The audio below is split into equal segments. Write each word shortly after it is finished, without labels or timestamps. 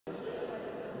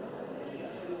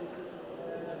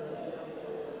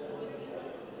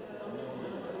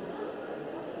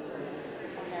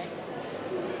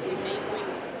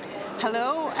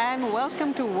Hello and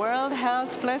welcome to World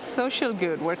Health plus Social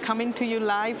Good. We're coming to you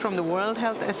live from the World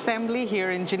Health Assembly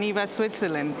here in Geneva,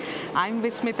 Switzerland. I'm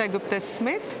Vismita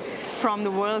Gupta-Smith from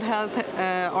the World Health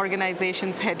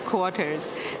Organization's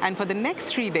headquarters. And for the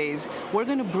next 3 days, we're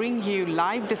going to bring you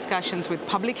live discussions with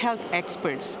public health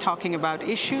experts talking about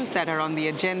issues that are on the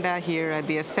agenda here at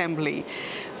the Assembly.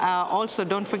 Also,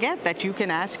 don't forget that you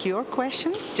can ask your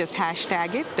questions. Just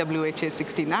hashtag it,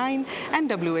 WHA69 and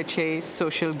WHA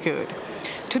Social Good.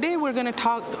 Today we're going to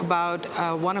talk about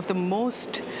one of the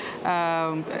most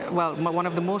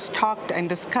talked and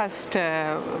discussed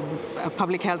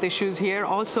public health issues here,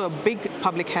 also a big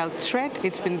public health threat.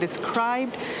 It's been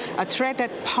described a threat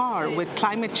at par with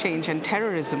climate change and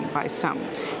terrorism by some.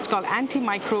 It's called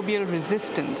antimicrobial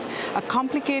resistance, a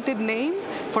complicated name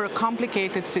for a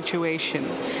complicated situation.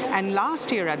 And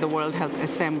last year at the World Health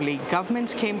Assembly,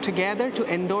 governments came together to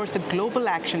endorse the Global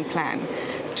Action Plan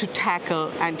to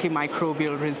tackle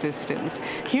antimicrobial resistance.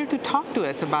 Here to talk to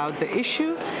us about the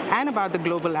issue and about the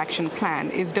Global Action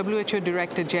Plan is WHO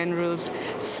Director General's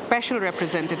Special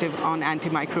Representative on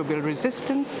Antimicrobial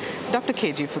Resistance, Dr.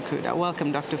 Keiji Fukuda.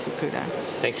 Welcome, Dr. Fukuda.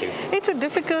 Thank you. It's a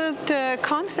difficult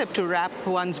concept to wrap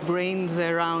one's brains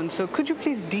around, so could you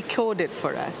please decode it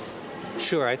for us?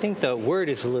 Sure. I think the word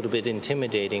is a little bit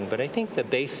intimidating, but I think the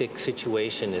basic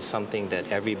situation is something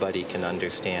that everybody can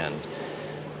understand.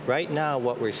 Right now,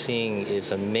 what we're seeing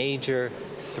is a major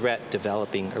threat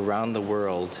developing around the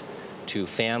world to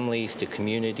families, to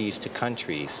communities, to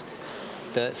countries.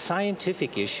 The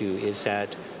scientific issue is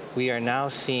that we are now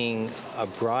seeing a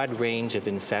broad range of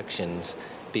infections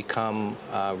become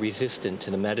resistant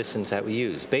to the medicines that we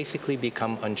use, basically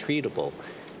become untreatable.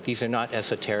 These are not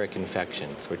esoteric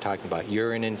infections. We're talking about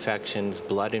urine infections,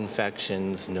 blood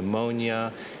infections,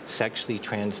 pneumonia, sexually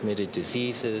transmitted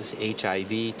diseases,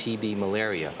 HIV, TB,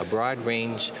 malaria, a broad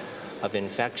range of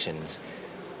infections.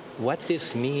 What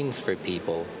this means for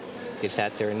people is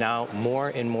that there are now more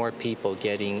and more people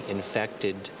getting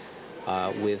infected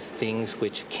with things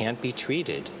which can't be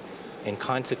treated. And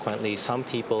consequently, some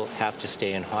people have to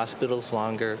stay in hospitals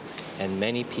longer, and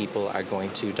many people are going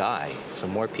to die. So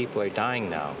more people are dying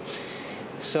now.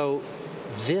 So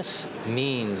this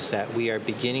means that we are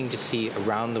beginning to see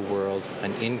around the world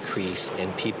an increase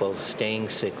in people staying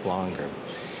sick longer.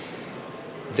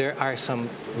 There are some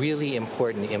really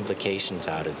important implications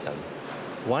out of them.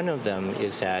 One of them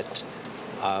is that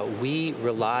we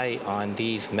rely on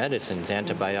these medicines,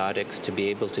 antibiotics, to be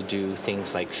able to do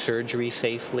things like surgery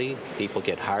safely. People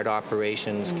get heart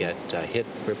operations, get hip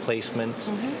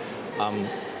replacements.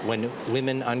 When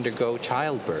women undergo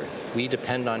childbirth, we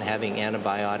depend on having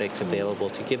antibiotics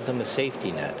available to give them a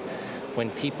safety net.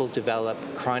 When people develop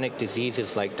chronic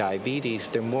diseases like diabetes,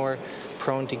 they're more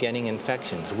prone to getting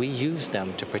infections. We use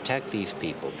them to protect these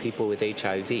people with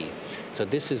HIV. So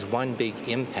this is one big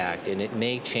impact, and it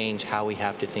may change how we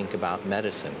have to think about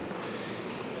medicine.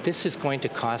 This is going to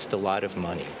cost a lot of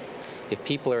money. If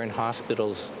people are in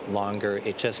hospitals longer,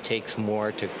 it just takes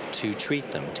more to treat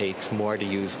them. It takes more to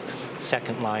use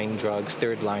second-line drugs,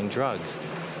 third-line drugs.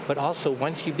 But also,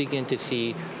 once you begin to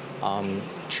see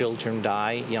children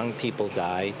die, young people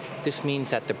die, this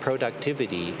means that the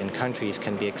productivity in countries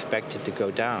can be expected to go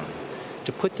down.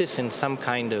 To put this in some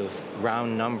kind of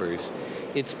round numbers,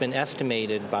 it's been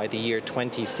estimated by the year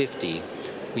 2050,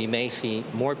 we may see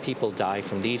more people die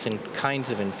from these kinds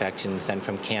of infections than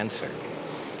from cancer.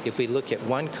 If we look at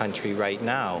one country right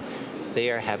now,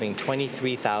 they are having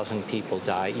 23,000 people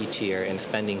die each year and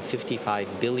spending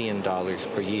 $55 billion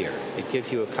per year. It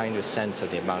gives you a kind of sense of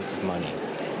the amounts of money.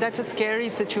 That's a scary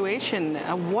situation.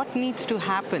 What needs to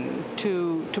happen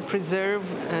to preserve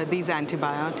these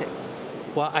antibiotics?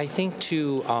 Well, I think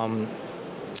to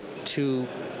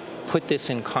put this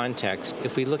in context,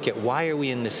 if we look at why are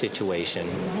we in this situation,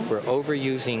 we're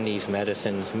overusing these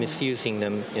medicines, misusing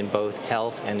them in both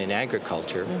health and in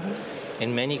agriculture.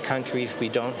 In many countries, we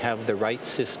don't have the right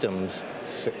systems,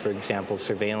 for example,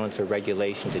 surveillance or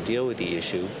regulation to deal with the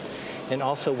issue. And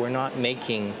also, we're not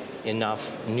making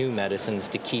enough new medicines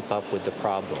to keep up with the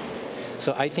problem.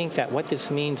 So I think that what this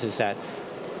means is that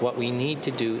what we need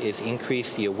to do is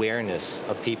increase the awareness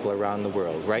of people around the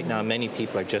world. Right now, many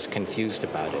people are just confused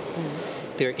about it.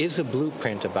 There is a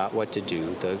blueprint about what to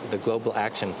do, the Global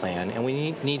Action Plan, and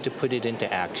we need to put it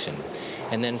into action.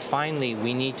 And then finally,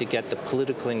 we need to get the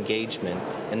political engagement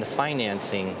and the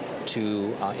financing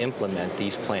to implement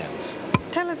these plans.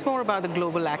 Tell us more about the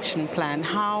Global Action Plan.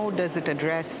 How does it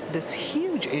address this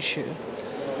huge issue?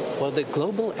 Well, the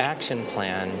Global Action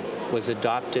Plan was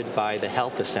adopted by the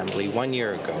Health Assembly 1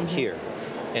 year ago here.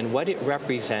 And what it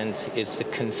represents is the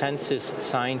consensus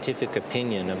scientific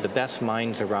opinion of the best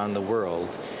minds around the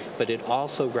world but it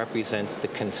also represents the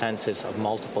consensus of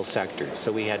multiple sectors.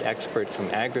 So we had experts from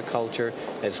agriculture,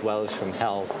 as well as from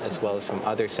health, as well as from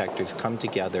other sectors come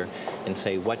together and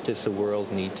say, what does the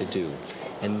world need to do?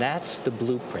 And that's the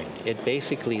blueprint. It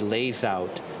basically lays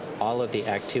out all of the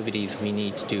activities we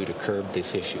need to do to curb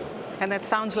this issue. And that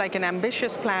sounds like an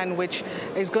ambitious plan which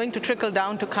is going to trickle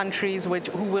down to countries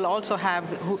who will also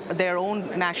have their own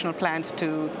national plans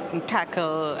to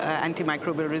tackle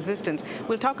antimicrobial resistance.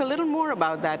 We'll talk a little more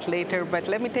about that later, but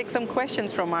let me take some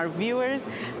questions from our viewers.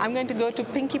 I'm going to go to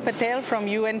Pinky Patel from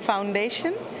UN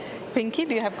Foundation. Pinky,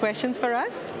 do you have questions for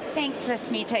us? Thanks,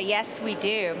 Susmita. Yes, we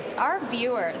do. Our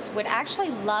viewers would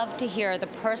actually love to hear the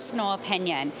personal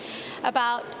opinion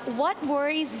about what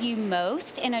worries you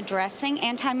most in addressing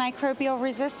antimicrobial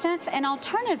resistance, and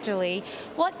alternatively,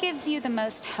 what gives you the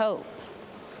most hope?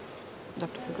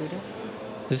 Dr. Fukuda?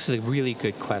 This is a really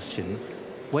good question.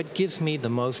 What gives me the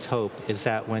most hope is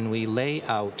that when we lay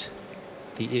out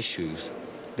the issues,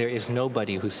 there is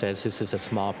nobody who says this is a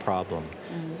small problem.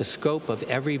 The scope of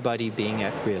everybody being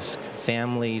at risk,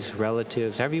 families,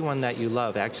 relatives, everyone that you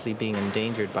love actually being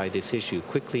endangered by this issue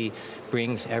quickly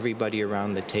brings everybody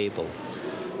around the table.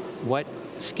 What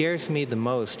scares me the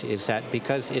most is that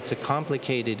because it's a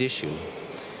complicated issue,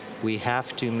 we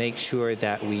have to make sure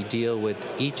that we deal with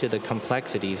each of the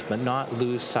complexities, but not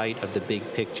lose sight of the big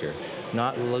picture,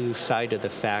 not lose sight of the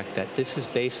fact that this is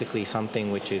basically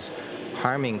something which is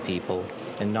harming people,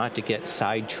 and not to get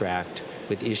sidetracked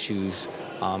with issues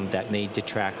that may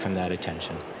detract from that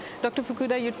attention. Dr.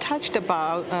 Fukuda, you touched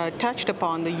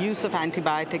upon the use of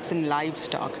antibiotics in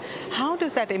livestock. How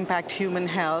does that impact human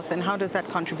health, and how does that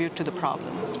contribute to the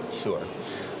problem? Sure.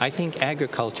 I think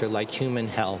agriculture, like human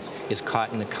health, is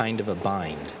caught in a kind of a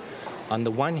bind. On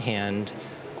the one hand,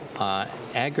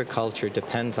 agriculture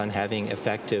depends on having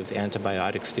effective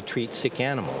antibiotics to treat sick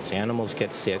animals. Animals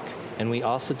get sick, and we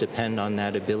also depend on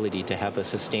that ability to have a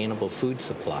sustainable food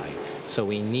supply. So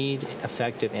we need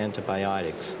effective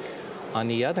antibiotics. On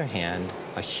the other hand,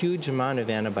 a huge amount of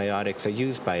antibiotics are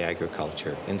used by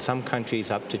agriculture. In some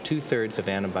countries, up to 2/3 of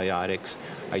antibiotics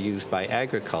are used by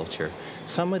agriculture.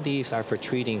 Some of these are for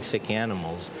treating sick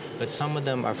animals, but some of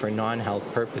them are for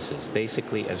non-health purposes,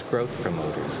 basically as growth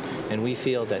promoters. And we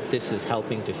feel that this is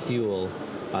helping to fuel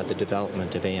the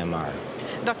development of AMR.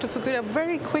 Dr. Fukuda,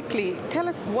 very quickly, tell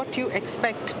us what you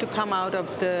expect to come out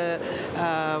of the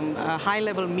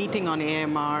high-level meeting on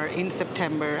AMR in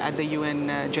September at the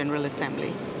UN General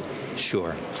Assembly.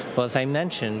 Sure. Well, as I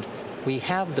mentioned, we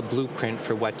have the blueprint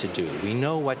for what to do. We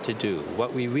know what to do.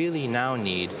 What we really now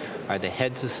need are the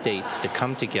heads of states to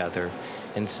come together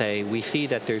and say, we see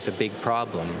that there's a big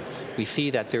problem. We see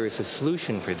that there is a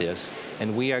solution for this,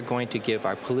 and we are going to give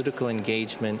our political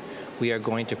engagement. We are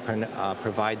going to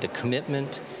provide the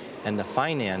commitment and the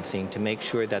financing to make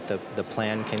sure that the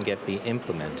plan can be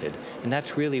implemented. And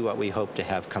that's really what we hope to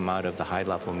have come out of the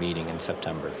high-level meeting in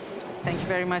September. Thank you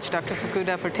very much, Dr.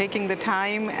 Fukuda, for taking the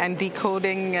time and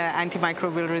decoding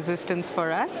antimicrobial resistance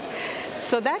for us.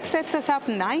 So that sets us up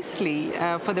nicely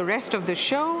for the rest of the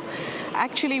show.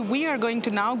 Actually, we are going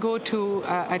to now go to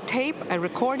a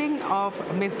recording of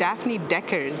Ms. Daphne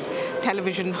Dekkers,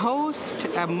 television host,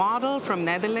 a model from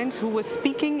Netherlands, who was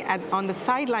speaking on the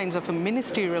sidelines of a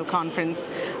ministerial conference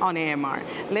on AMR.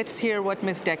 Let's hear what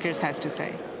Ms. Dekkers has to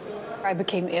say. I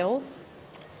became ill,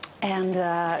 and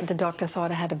the doctor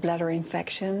thought I had a bladder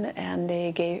infection, and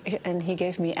he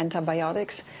gave me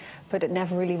antibiotics, but it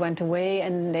never really went away,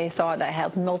 and they thought I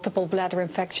had multiple bladder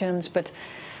infections. But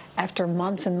after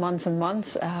months and months and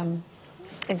months,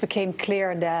 it became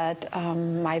clear that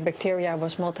my bacteria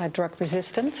was multi-drug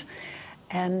resistant,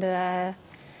 and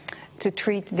to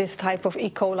treat this type of E.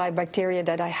 coli bacteria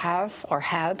that I have, or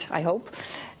had, I hope,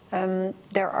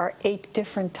 there are 8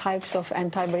 different types of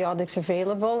antibiotics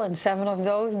available, and 7 of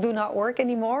those do not work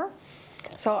anymore.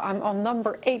 So I'm on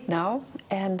number 8 now,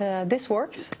 and this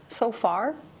works so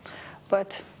far,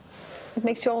 but it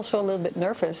makes you also a little bit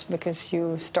nervous, because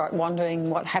you start wondering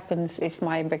what happens if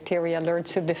my bacteria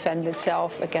learns to defend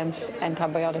itself against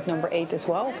antibiotic number 8 as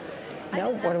well. You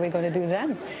know, what are we going to do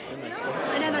then?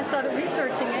 And then I started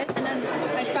researching it, and then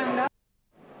I found out.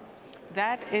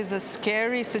 That is a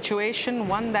scary situation,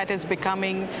 one that is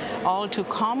becoming all too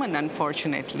common,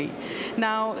 unfortunately.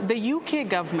 Now, the UK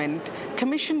government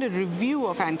commissioned a review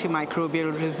of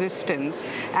antimicrobial resistance,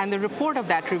 and the report of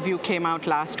that review came out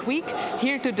last week.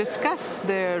 Here to discuss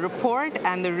the report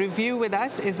and the review with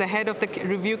us is the head of the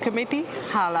review committee,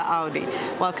 Hala Audi.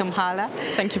 Welcome, Hala.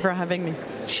 Thank you for having me.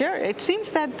 Sure. It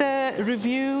seems that the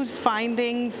review's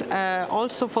findings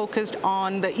also focused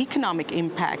on the economic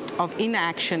impact of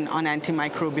inaction on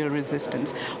antimicrobial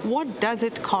resistance. What does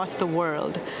it cost the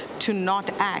world to not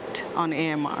act on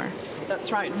AMR?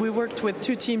 That's right. We worked with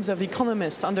two teams of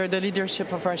economists under the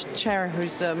leadership of our chair,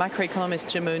 who's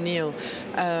macroeconomist Jim O'Neill,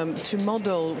 to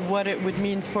model what it would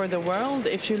mean for the world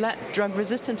if you let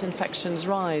drug-resistant infections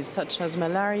rise, such as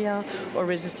malaria or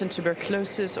resistant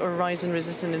tuberculosis or rise in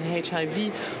resistance in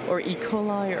HIV or E.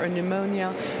 coli or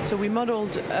pneumonia. So we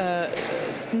modeled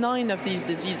 9 of these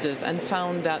diseases and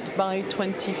found that by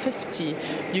 2050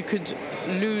 you could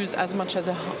lose as much as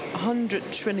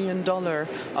 $100 trillion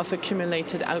of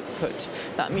accumulated output.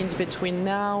 That means between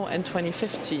now and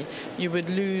 2050, you would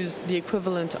lose the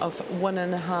equivalent of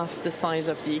 1.5 the size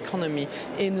of the economy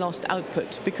in lost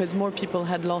output, because more people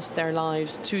had lost their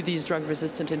lives to these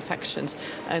drug-resistant infections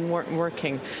and weren't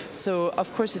working. So,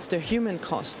 of course, it's the human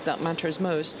cost that matters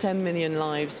most, 10 million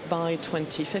lives by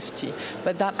 2050.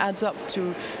 But that adds up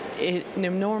to an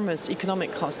enormous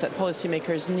economic cost that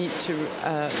policymakers need to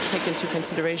take into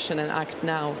consideration and act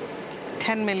now.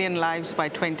 10 million lives by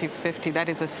 2050. That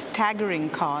is a staggering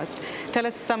cost. Tell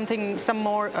us some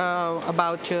more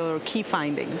about your key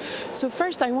findings. So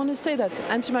first, I want to say that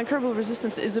antimicrobial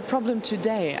resistance is a problem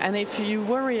today. And if you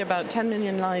worry about 10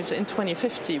 million lives in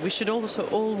 2050, we should also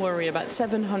all worry about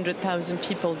 700,000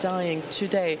 people dying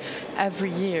today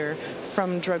every year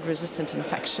from drug-resistant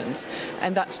infections.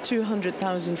 And that's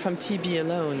 200,000 from TB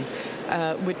alone,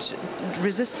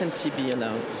 resistant TB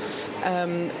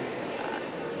alone.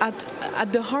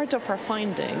 At the heart of our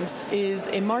findings is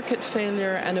a market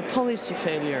failure and a policy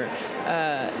failure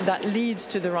that leads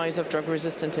to the rise of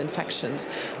drug-resistant infections.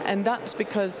 And that's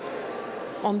because,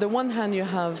 on the one hand, you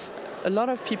have a lot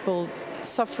of people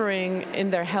suffering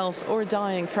in their health or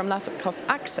dying from lack of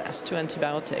access to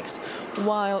antibiotics,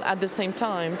 while at the same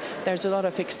time there's a lot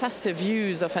of excessive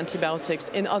use of antibiotics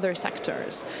in other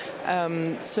sectors.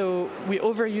 So we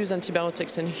overuse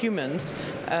antibiotics in humans.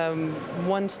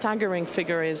 One staggering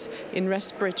figure is in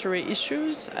respiratory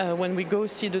issues. When we go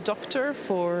see the doctor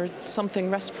for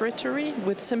something respiratory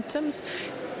with symptoms,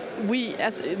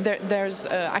 there's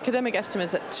academic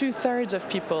estimates that 2/3 of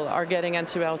people are getting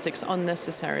antibiotics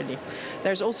unnecessarily.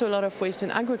 There's also a lot of waste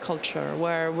in agriculture,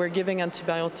 where we're giving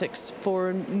antibiotics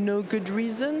for no good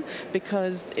reason,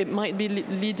 because it might be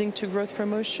leading to growth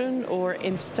promotion or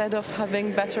instead of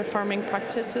having better farming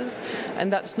practices,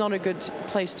 and that's not a good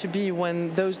place to be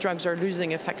when those drugs are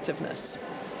losing effectiveness.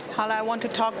 Hala, I want to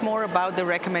talk more about the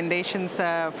recommendations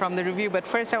from the review, but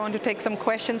first I want to take some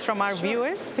questions from our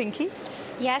viewers. Pinky?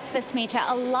 Yes, Vismita,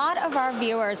 a lot of our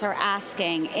viewers are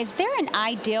asking, is there an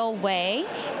ideal way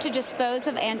to dispose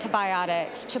of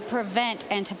antibiotics to prevent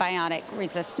antibiotic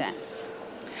resistance?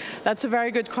 That's a very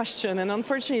good question, and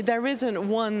unfortunately there isn't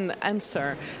one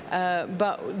answer.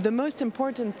 But the most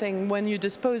important thing when you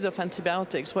dispose of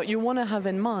antibiotics, what you want to have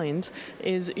in mind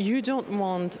is you don't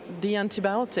want the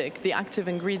antibiotic, the active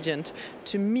ingredient,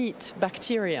 to meet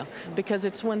bacteria, because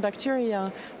it's when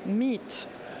bacteria meet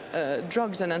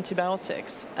drugs and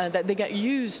antibiotics that they get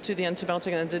used to the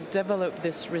antibiotic and they develop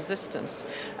this resistance.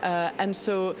 And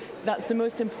so that's the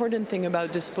most important thing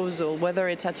about disposal, whether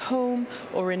it's at home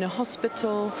or in a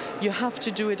hospital. You have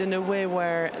to do it in a way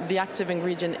where the active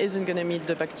ingredient isn't going to meet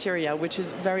the bacteria, which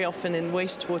is very often in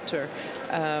wastewater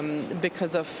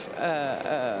because of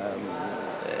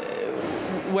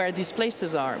where these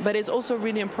places are. But it's also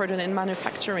really important in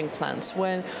manufacturing plants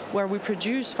where we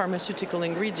produce pharmaceutical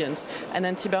ingredients and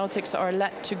antibiotics are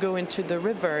let to go into the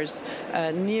rivers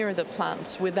near the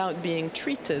plants without being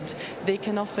treated. They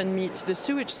can often meet the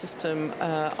sewage system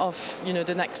of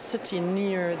the next city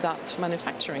near that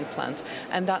manufacturing plant,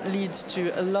 and that leads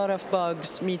to a lot of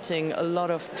bugs meeting a lot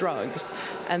of drugs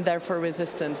and therefore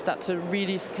resistance. That's a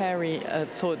really scary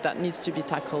thought that needs to be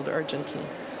tackled urgently.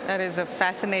 That is a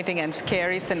fascinating and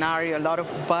scary scenario, a lot of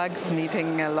bugs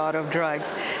meeting a lot of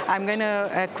drugs. I'm going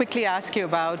to quickly ask you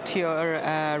about your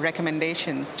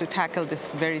recommendations to tackle this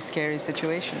very scary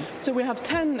situation. So we have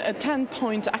a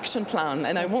 10-point action plan,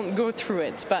 and I won't go through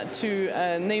it, but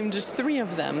to name just 3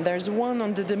 of them. There's one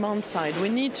on the demand side. We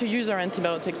need to use our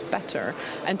antibiotics better,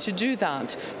 and to do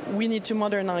that, we need to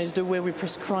modernize the way we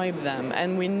prescribe them,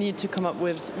 and we need to come up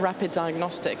with rapid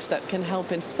diagnostics that can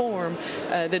help inform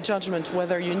the judgment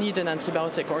whether you you need an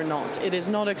antibiotic or not. It is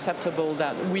not acceptable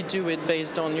that we do it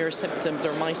based on your symptoms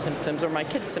or my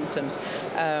kid's symptoms,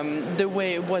 the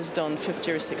way it was done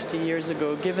 50 or 60 years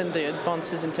ago, given the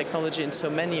advances in technology in so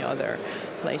many other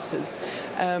places.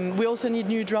 We also need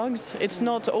new drugs. It's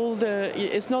not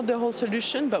the whole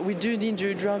solution, but we do need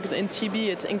new drugs. In TB,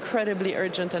 it's incredibly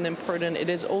urgent and important. It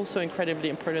is also incredibly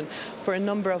important for a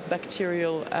number of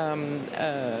bacterial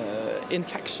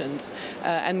infections,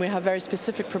 and we have very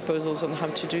specific proposals on how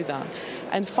to do that.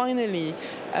 And finally,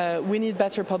 we need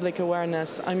better public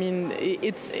awareness. I mean,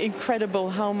 it's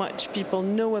incredible how much people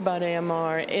know about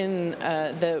AMR in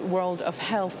the world of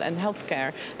health and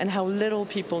healthcare, and how little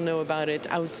people know about it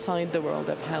outside the world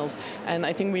of health. And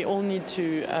I think we all need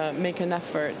to make an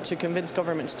effort to convince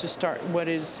governments to start what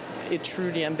is a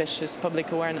truly ambitious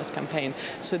public awareness campaign.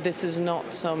 So this is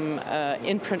not some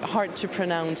hard to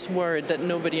pronounce word that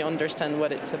nobody understands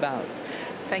what it's about.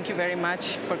 Thank you very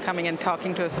much for coming and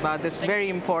talking to us about this very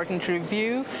important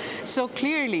review. So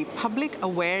clearly, public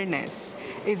awareness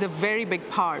is a very big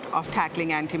part of tackling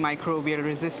antimicrobial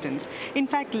resistance. In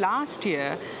fact, last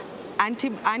year,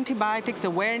 Antibiotics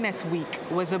Awareness Week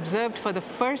was observed for the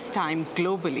first time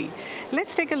globally.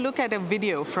 Let's take a look at a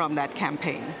video from that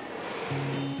campaign.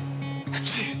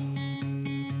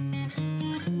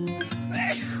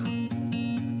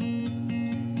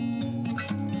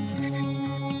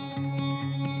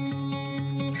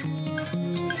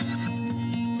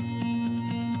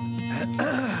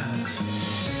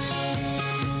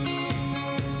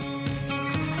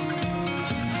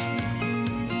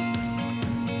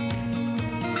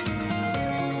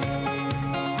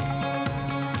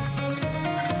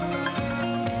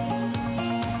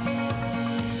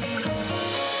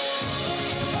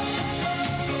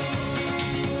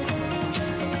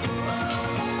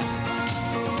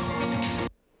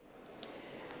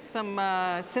 Some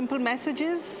simple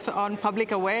messages on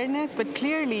public awareness, but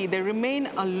clearly there remain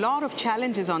a lot of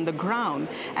challenges on the ground.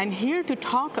 And here to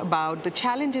talk about the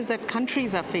challenges that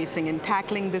countries are facing in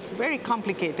tackling this very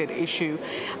complicated issue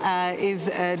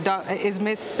is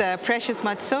Ms. Precious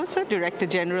Matsoso, Director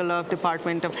General of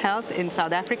Department of Health in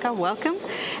South Africa. Welcome.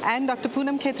 And Dr.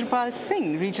 Poonam Khetrapal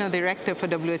Singh, Regional Director for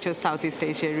WHO Southeast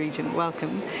Asia region.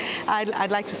 Welcome.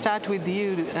 I'd like to start with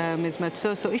you, Ms.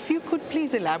 Matsoso. If you could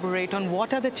please elaborate on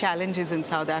what are the challenges in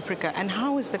South Africa and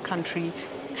how is the country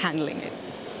handling it?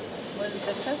 Well,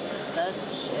 the first is that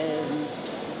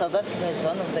South Africa is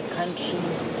one of the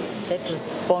countries that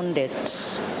responded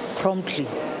promptly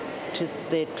to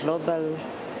the global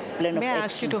plan of action. May I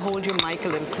ask you to hold your mic a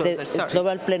little closer? The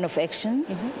global plan of action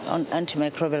on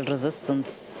antimicrobial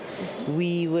resistance.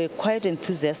 We were quite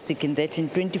enthusiastic in that in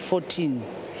 2014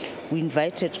 we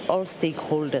invited all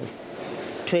stakeholders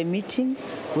to a meeting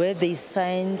where they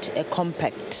signed a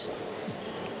compact,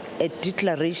 a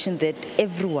declaration that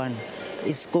everyone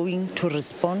is going to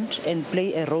respond and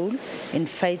play a role in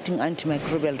fighting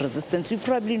antimicrobial resistance. You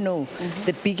probably know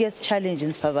the biggest challenge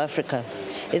in South Africa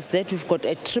is that we've got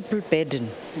a triple burden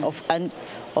of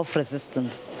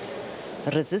resistance.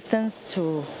 Resistance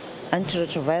to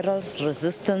antiretrovirals,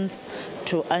 resistance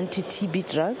to anti-TB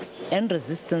drugs, and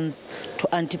resistance to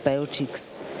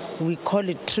antibiotics. We call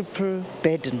it triple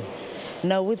burden.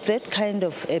 Now, with that kind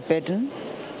of a burden,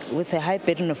 with a high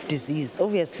burden of disease,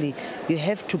 obviously, you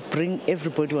have to bring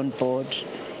everybody on board.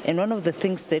 And one of the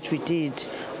things that we did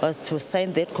was to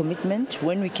sign that commitment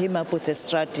when we came up with a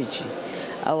strategy,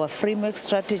 our framework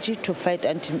strategy to fight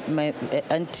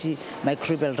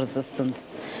antimicrobial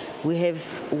resistance. We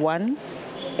have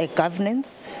a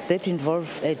governance that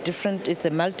involves it's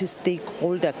a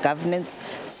multi-stakeholder governance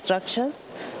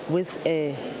structures with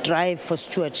a drive for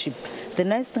stewardship. The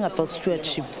nice thing about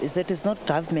stewardship is that it's not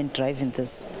government driving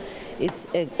this. It's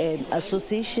an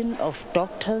association of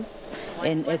doctors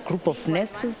and a group of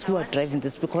nurses who are driving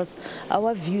this, because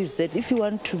our view is that if you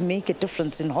want to make a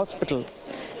difference in hospitals,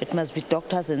 it must be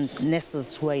doctors and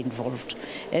nurses who are involved.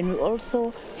 And we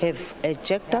also have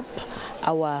jacked up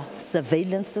our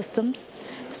surveillance systems,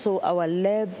 so our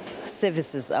lab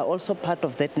services are also part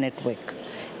of that network.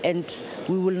 And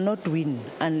we will not win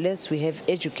unless we have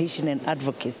education and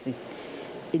advocacy,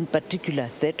 in particular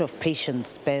that of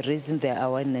patients, by raising their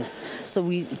awareness. So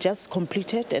we just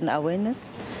completed an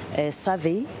awareness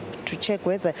survey to check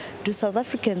whether do South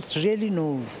Africans really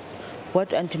know what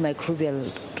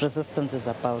antimicrobial resistance is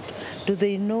about. Do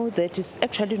they know that it's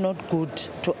actually not good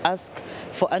to ask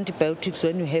for antibiotics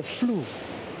when you have flu?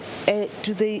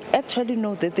 do they actually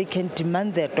know that they can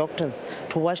demand their doctors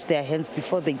to wash their hands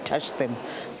before they touch them?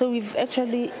 So we've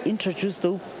actually introduced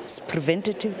those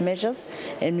preventative measures,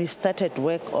 and we've started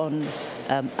work on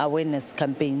awareness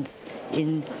campaigns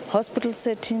in hospital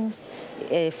settings,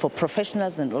 for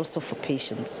professionals and also for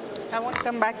patients. I want to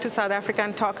come back to South Africa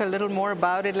and talk a little more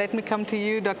about it. Let me come to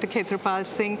you, Dr. Khetrapal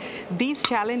Singh. These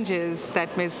challenges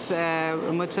that Ms.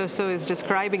 Motsoso is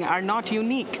describing are not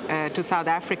unique to South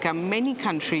Africa. Many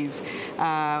countries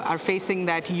are facing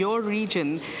that. Your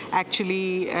region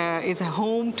actually is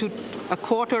home to a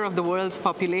quarter of the world's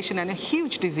population and a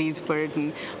huge disease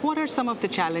burden. What are some of the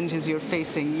challenges you're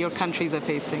facing, your countries are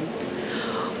facing?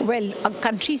 Well,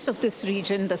 countries of this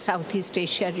region, the Southeast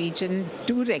Asia region,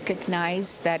 do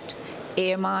recognize that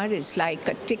AMR is like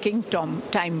a ticking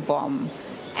time bomb.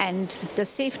 And the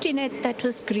safety net that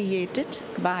was created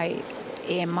by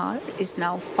AMR is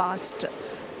now fast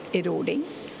eroding,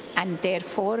 and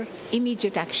therefore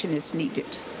immediate action is needed.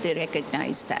 They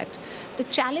recognize that. The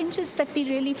challenges that we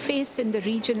really face in the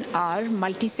region are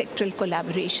multi-sectoral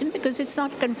collaboration, because it's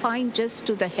not confined just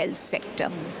to the health sector.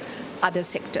 Other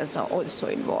sectors are also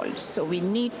involved. So we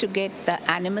need to get the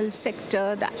animal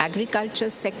sector, the agriculture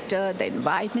sector, the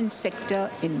environment sector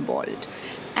involved.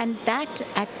 And that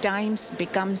at times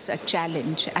becomes a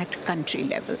challenge at country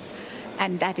level.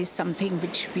 And that is something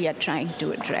which we are trying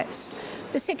to address.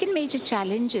 The second major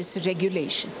challenge is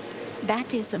regulation.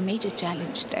 That is a major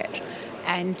challenge there.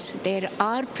 And there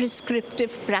are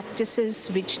prescriptive practices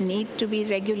which need to be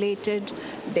regulated.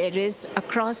 There is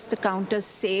across-the-counter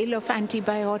sale of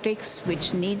antibiotics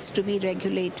which needs to be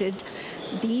regulated.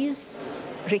 These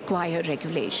require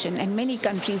regulation, and many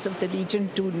countries of the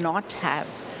region do not have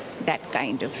that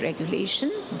kind of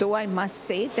regulation, though I must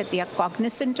say that they are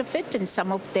cognizant of it, and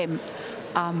some of them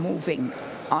are moving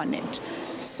on it.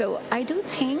 So I do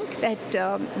think that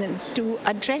to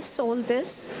address all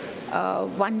this,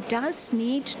 one does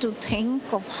need to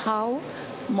think of how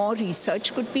more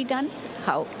research could be done,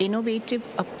 how innovative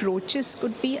approaches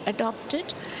could be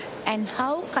adopted, and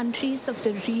how countries of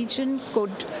the region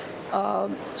could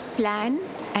plan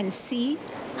and see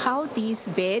how these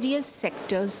various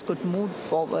sectors could move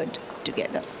forward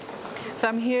together. So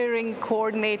I'm hearing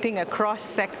coordinating across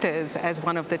sectors as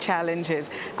one of the challenges.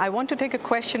 I want to take a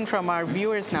question from our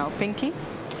viewers now. Pinky?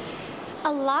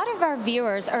 A lot of our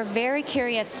viewers are very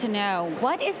curious to know,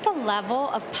 what is the level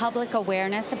of public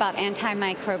awareness about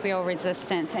antimicrobial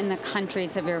resistance in the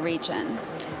countries of your region?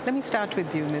 Let me start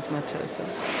with you, Ms.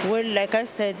 Motsoso. Well, like I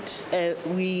said,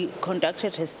 we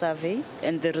conducted a survey,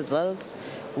 and the results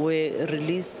were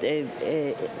released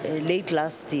late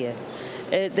last year.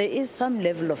 There is some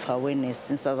level of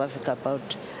awareness in South Africa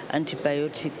about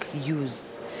antibiotic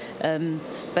use.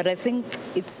 But I think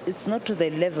it's not to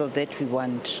the level that we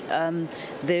want.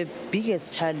 The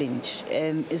biggest challenge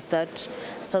is that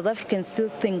South Africans still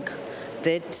think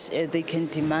that they can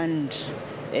demand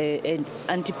an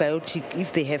antibiotic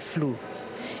if they have flu.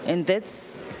 And that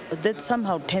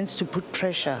somehow tends to put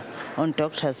pressure on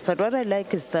doctors. But what I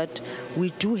like is that we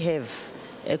do have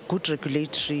a good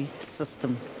regulatory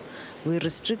system. We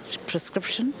restrict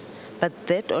prescription, but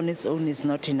that on its own is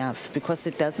not enough, because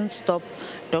it doesn't stop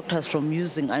doctors from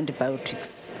using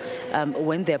antibiotics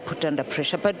when they're put under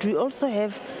pressure. But we also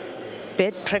have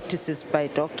bad practices by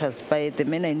doctors, by the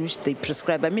manner in which they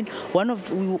prescribe. I mean,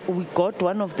 we got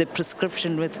one of the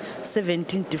prescription with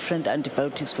 17 different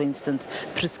antibiotics, for instance,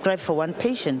 prescribed for one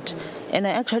patient. And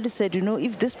I actually said,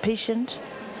 if this patient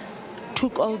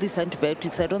took all these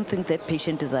antibiotics, I don't think that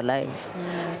patient is alive.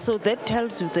 So that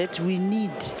tells you that we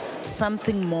need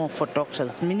something more for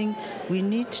doctors, meaning we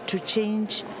need to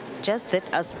change just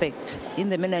that aspect in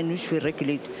the manner in which we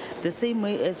regulate. The same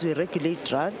way as we regulate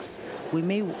drugs, we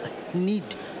may need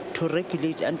to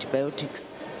regulate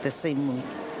antibiotics the same way.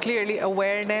 Clearly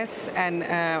awareness, and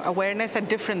awareness at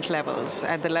different levels,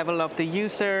 at the level of the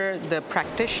user, the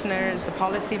practitioners, the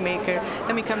policymaker.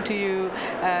 Let me come to you,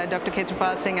 Dr.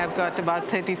 Khetrapal Singh. I've got about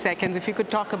 30 seconds. If you could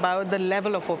talk about the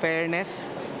level of awareness.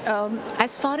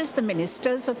 As far as the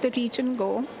ministers of the region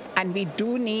go, and we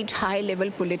do need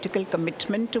high-level political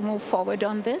commitment to move forward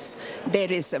on this,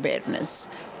 there is awareness.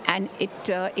 And it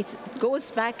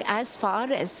goes back as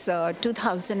far as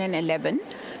 2011,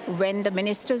 when the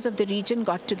ministers of the region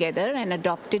got together and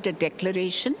adopted a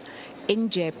declaration in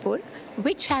Jaipur,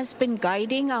 which has been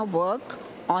guiding our work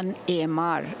on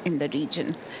AMR in the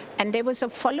region. And there was a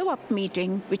follow-up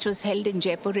meeting which was held in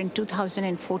Jaipur in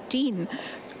 2014,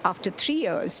 after 3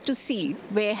 years, to see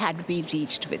where had we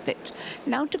reached with it.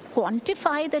 Now, to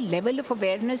quantify the level of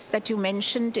awareness that you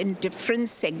mentioned in different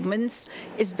segments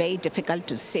is very difficult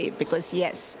to say, because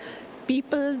yes,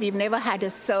 people, we've never had a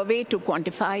survey to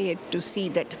quantify it, to see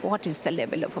that what is the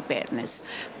level of awareness.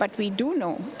 But we do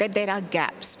know that there are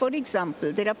gaps. For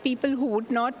example, there are people who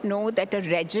would not know that a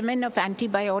regimen of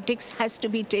antibiotics has to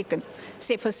be taken,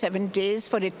 say for 7 days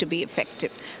for it to be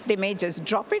effective. They may just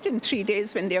drop it in 3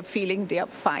 days when they are feeling they are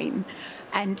fine.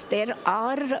 And there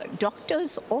are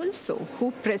doctors also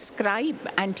who prescribe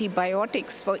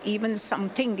antibiotics for even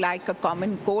something like a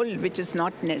common cold, which is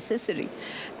not necessary.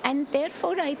 And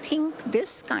therefore, I think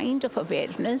this kind of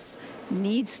awareness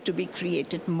needs to be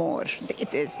created more.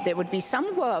 There would be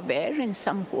some who are aware and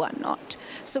some who are not.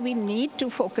 So we need to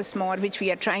focus more, which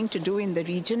we are trying to do in the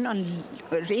region, on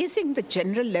raising the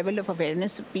general level of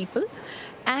awareness of people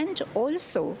and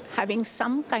also having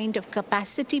some kind of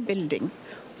capacity building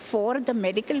for the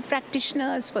medical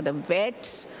practitioners, for the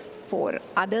vets, for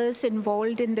others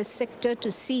involved in the sector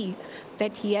to see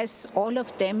that, yes, all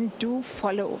of them do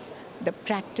follow the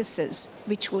practices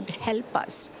which would help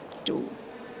us to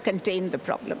contain the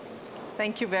problem.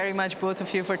 Thank you very much, both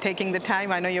of you, for taking the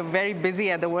time. I know you're very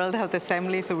busy at the World Health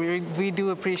Assembly, so we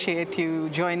do appreciate you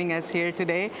joining us here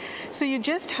today. So you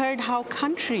just heard how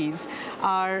countries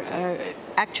are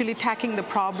actually tackling the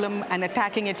problem and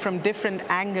attacking it from different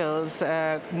angles,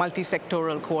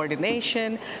 multi-sectoral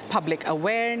coordination, public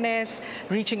awareness,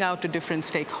 reaching out to different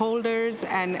stakeholders,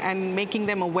 and making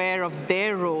them aware of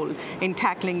their role in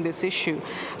tackling this issue.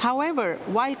 However,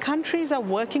 while countries are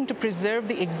working to preserve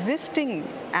the existing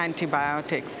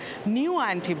antibiotics, new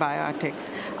antibiotics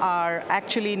are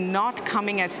actually not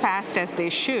coming as fast as they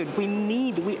should. We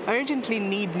urgently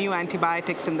need new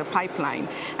antibiotics in the pipeline.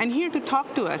 And here to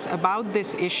talk to us about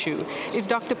this issue is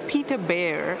Dr. Peter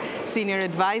Baer, Senior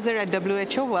Advisor at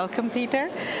WHO. Welcome, Peter.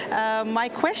 My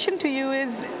question to you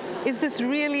is this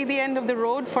really the end of the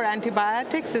road for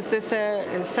antibiotics? Is this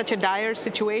such a dire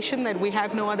situation that we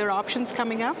have no other options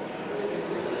coming up?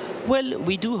 Well,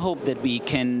 we do hope that we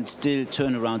can still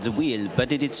turn around the wheel,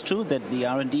 but it is true that the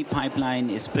R&D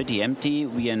pipeline is pretty empty.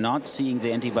 We are not seeing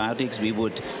the antibiotics we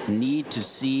would need to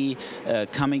see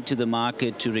coming to the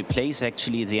market to replace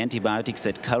actually the antibiotics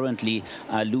that currently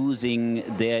are losing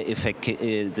their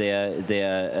effectiveness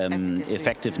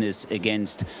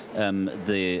against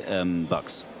the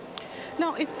bugs.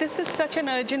 Now, if this is such an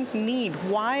urgent need,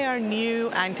 why are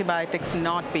new antibiotics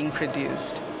not being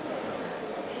produced?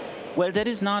 Well,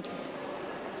 there's no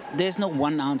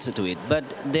one answer to it, but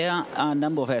there are a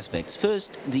number of aspects.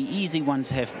 First, the easy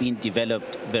ones have been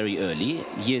developed very early,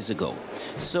 years ago.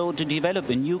 So to develop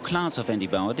a new class of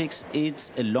antibiotics,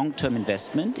 it's a long-term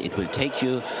investment. It will take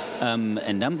you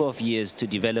a number of years to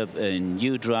develop a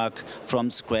new drug from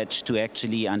scratch to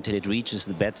actually until it reaches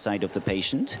the bedside of the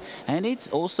patient. And it's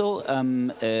also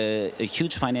a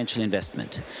huge financial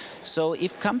investment. So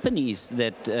if companies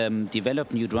that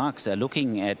develop new drugs are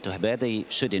looking at where they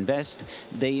should invest,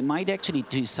 they might actually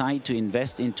decide to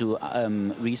invest into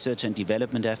research and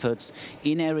development efforts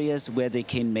in areas where they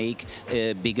can make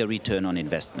a bigger return on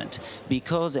investment.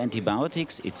 Because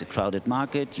antibiotics, it's a crowded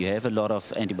market. You have a lot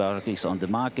of antibiotics on the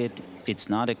market. It's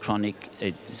not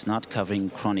covering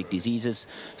chronic diseases.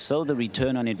 So the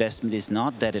return on investment is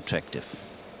not that attractive.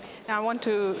 Now I want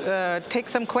to take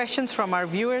some questions from our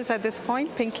viewers at this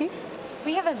point. Pinky?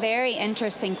 We have a very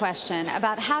interesting question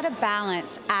about how to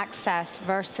balance access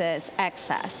versus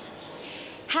excess.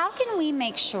 How can we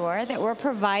make sure that we're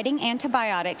providing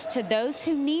antibiotics to those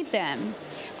who need them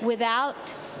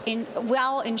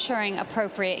while ensuring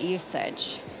appropriate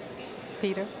usage?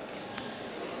 Peter?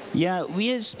 Yeah,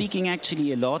 we are speaking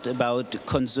actually a lot about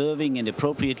conserving and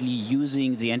appropriately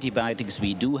using the antibiotics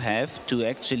we do have to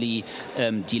actually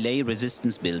delay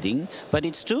resistance building. But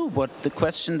it's true, what the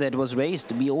question that was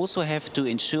raised, we also have to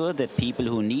ensure that people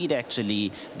who need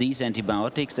actually these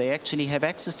antibiotics, they actually have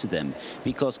access to them.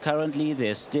 Because currently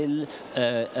there's still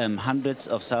hundreds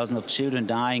of thousands of children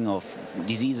dying of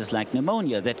diseases like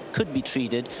pneumonia that could be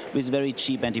treated with very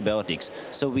cheap antibiotics.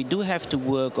 So we do have to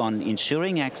work on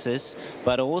ensuring access,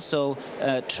 but also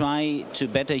try to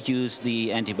better use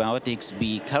the antibiotics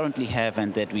we currently have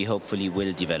and that we hopefully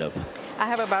will develop. I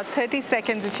have about 30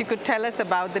 seconds. If you could tell us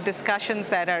about the discussions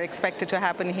that are expected to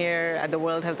happen here at the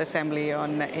World Health Assembly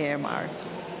on AMR.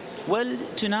 Well,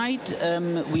 tonight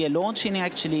we are launching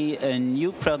actually a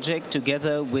new project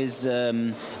together with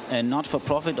a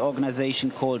not-for-profit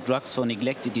organization called Drugs for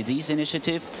Neglected Disease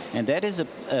Initiative, and that is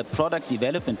a product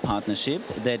development partnership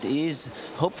that is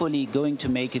hopefully going to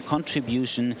make a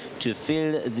contribution to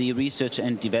fill the research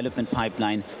and development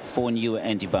pipeline for new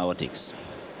antibiotics.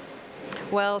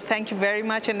 Well, thank you very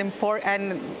much, and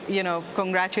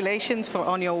congratulations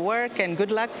on your work, and good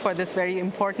luck for this very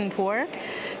important work.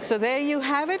 So there you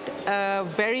have it, a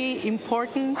very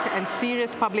important and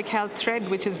serious public health threat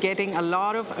which is getting a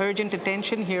lot of urgent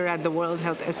attention here at the World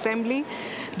Health Assembly.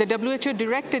 The WHO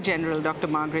Director General, Dr.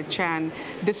 Margaret Chan,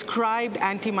 described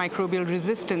antimicrobial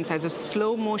resistance as a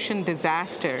slow-motion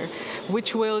disaster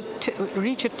which will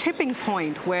reach a tipping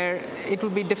point where it will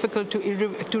be difficult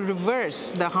to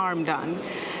reverse the harm done.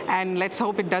 And let's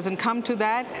hope it doesn't come to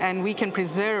that, and we can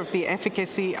preserve the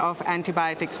efficacy of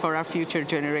antibiotics for our future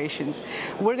generations.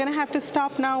 We're going to have to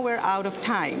stop now. We're out of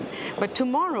time. But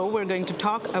tomorrow, we're going to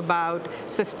talk about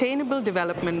Sustainable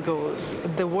Development Goals,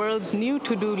 the world's new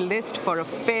to-do list for a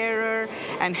fairer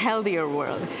and healthier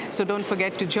world. So don't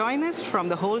forget to join us from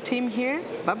the whole team here.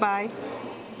 Bye-bye.